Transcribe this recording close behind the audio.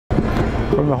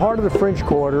From the heart of the French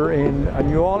Quarter in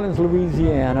New Orleans,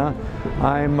 Louisiana,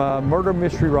 I'm murder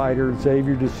mystery writer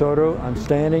Xavier DeSoto. I'm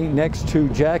standing next to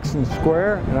Jackson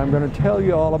Square, and I'm going to tell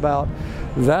you all about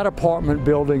that apartment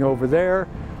building over there,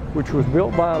 which was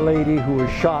built by a lady who was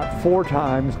shot 4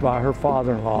 times by her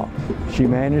father-in-law. She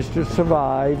managed to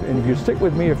survive, and if you stick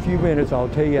with me a few minutes, I'll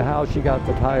tell you how she got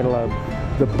the title of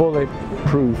the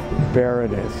Bulletproof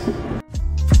Baroness.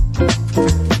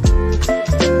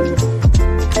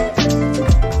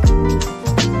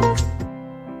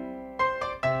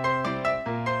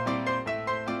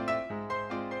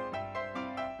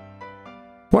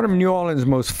 One of New Orleans'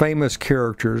 most famous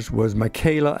characters was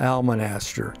Michaela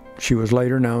Almonaster. She was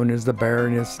later known as the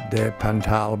Baroness de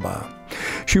Pontalba.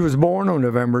 She was born on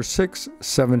November 6,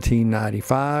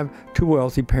 1795, to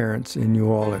wealthy parents in New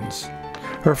Orleans.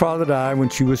 Her father died when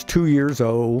she was 2 years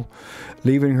old,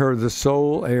 leaving her the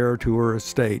sole heir to her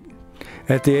estate.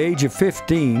 At the age of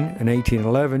 15, in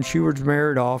 1811, she was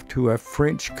married off to a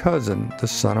French cousin, the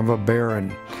son of a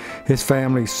baron. His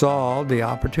family saw the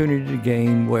opportunity to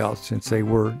gain wealth since they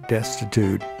were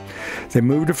destitute. They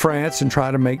moved to France and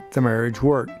tried to make the marriage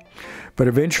work. But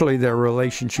eventually their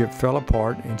relationship fell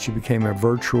apart and she became a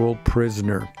virtual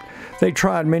prisoner. They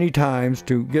tried many times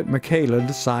to get Michaela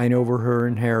to sign over her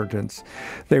inheritance.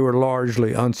 They were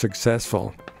largely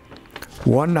unsuccessful.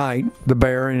 One night, the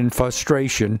Baron, in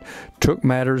frustration, took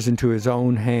matters into his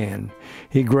own hand.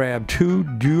 He grabbed 2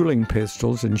 dueling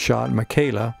pistols and shot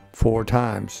Michaela 4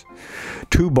 times.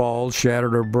 2 balls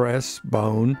shattered her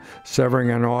breastbone,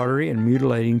 severing an artery and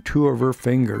mutilating 2 of her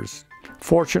fingers.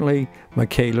 Fortunately,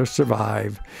 Michaela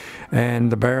survived,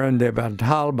 and the Baron de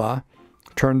Pontalba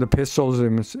turned the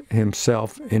pistols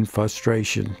himself in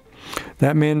frustration.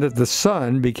 That meant that the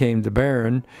son became the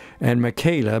Baron and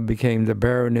Michaela became the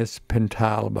Baroness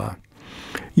Pontalba.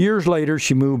 Years later,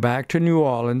 she moved back to New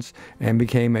Orleans and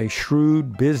became a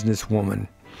shrewd businesswoman.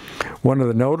 One of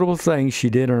the notable things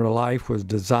she did in her life was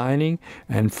designing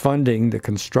and funding the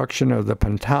construction of the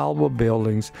Pontalba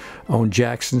buildings on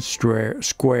Jackson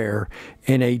Square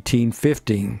in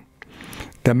 1815.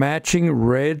 The matching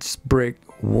red brick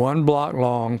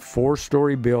 1-block-long,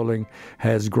 4-story building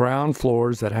has ground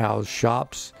floors that house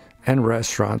shops and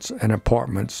restaurants and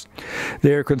apartments.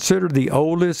 They are considered the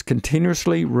oldest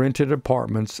continuously rented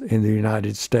apartments in the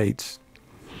United States.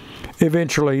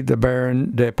 Eventually, the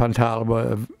Baron de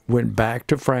Pontalba went back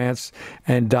to France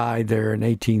and died there in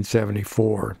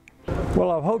 1874. Well,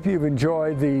 I hope you've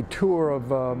enjoyed the tour of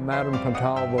Madame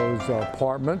Pontalba's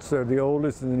apartments. They're the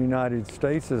oldest in the United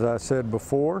States, as I said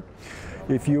before.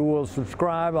 If you will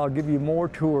subscribe, I'll give you more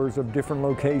tours of different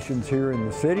locations here in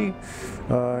the city,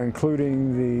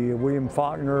 including the William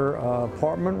Faulkner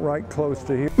apartment right close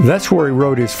to here. That's where he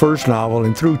wrote his first novel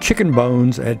and threw chicken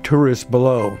bones at tourists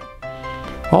below.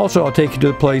 Also, I'll take you to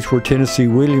the place where Tennessee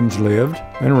Williams lived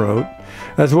and wrote,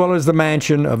 as well as the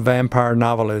mansion of vampire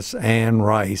novelist Anne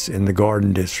Rice in the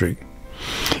Garden District.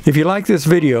 If you like this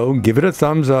video, give it a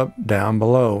thumbs up down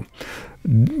below.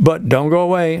 But don't go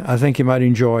away. I think you might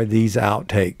enjoy these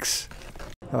outtakes.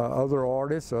 Other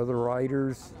artists, other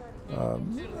writers.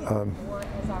 Hold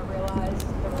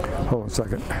on a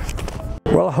second.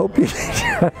 Well, I hope you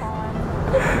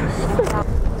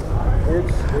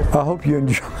I hope you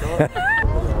enjoy it.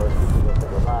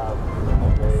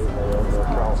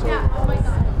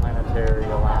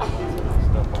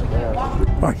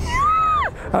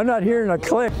 I'm not hearing a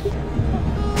click.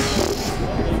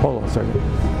 Hold on a second.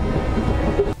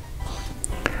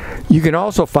 You can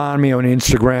also find me on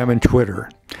Instagram and Twitter.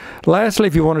 Lastly,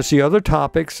 if you want to see other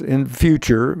topics in the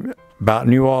future about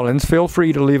New Orleans, feel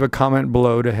free to leave a comment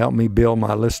below to help me build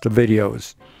my list of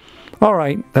videos. All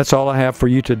right, that's all I have for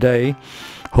you today.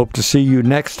 Hope to see you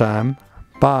next time.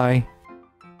 Bye.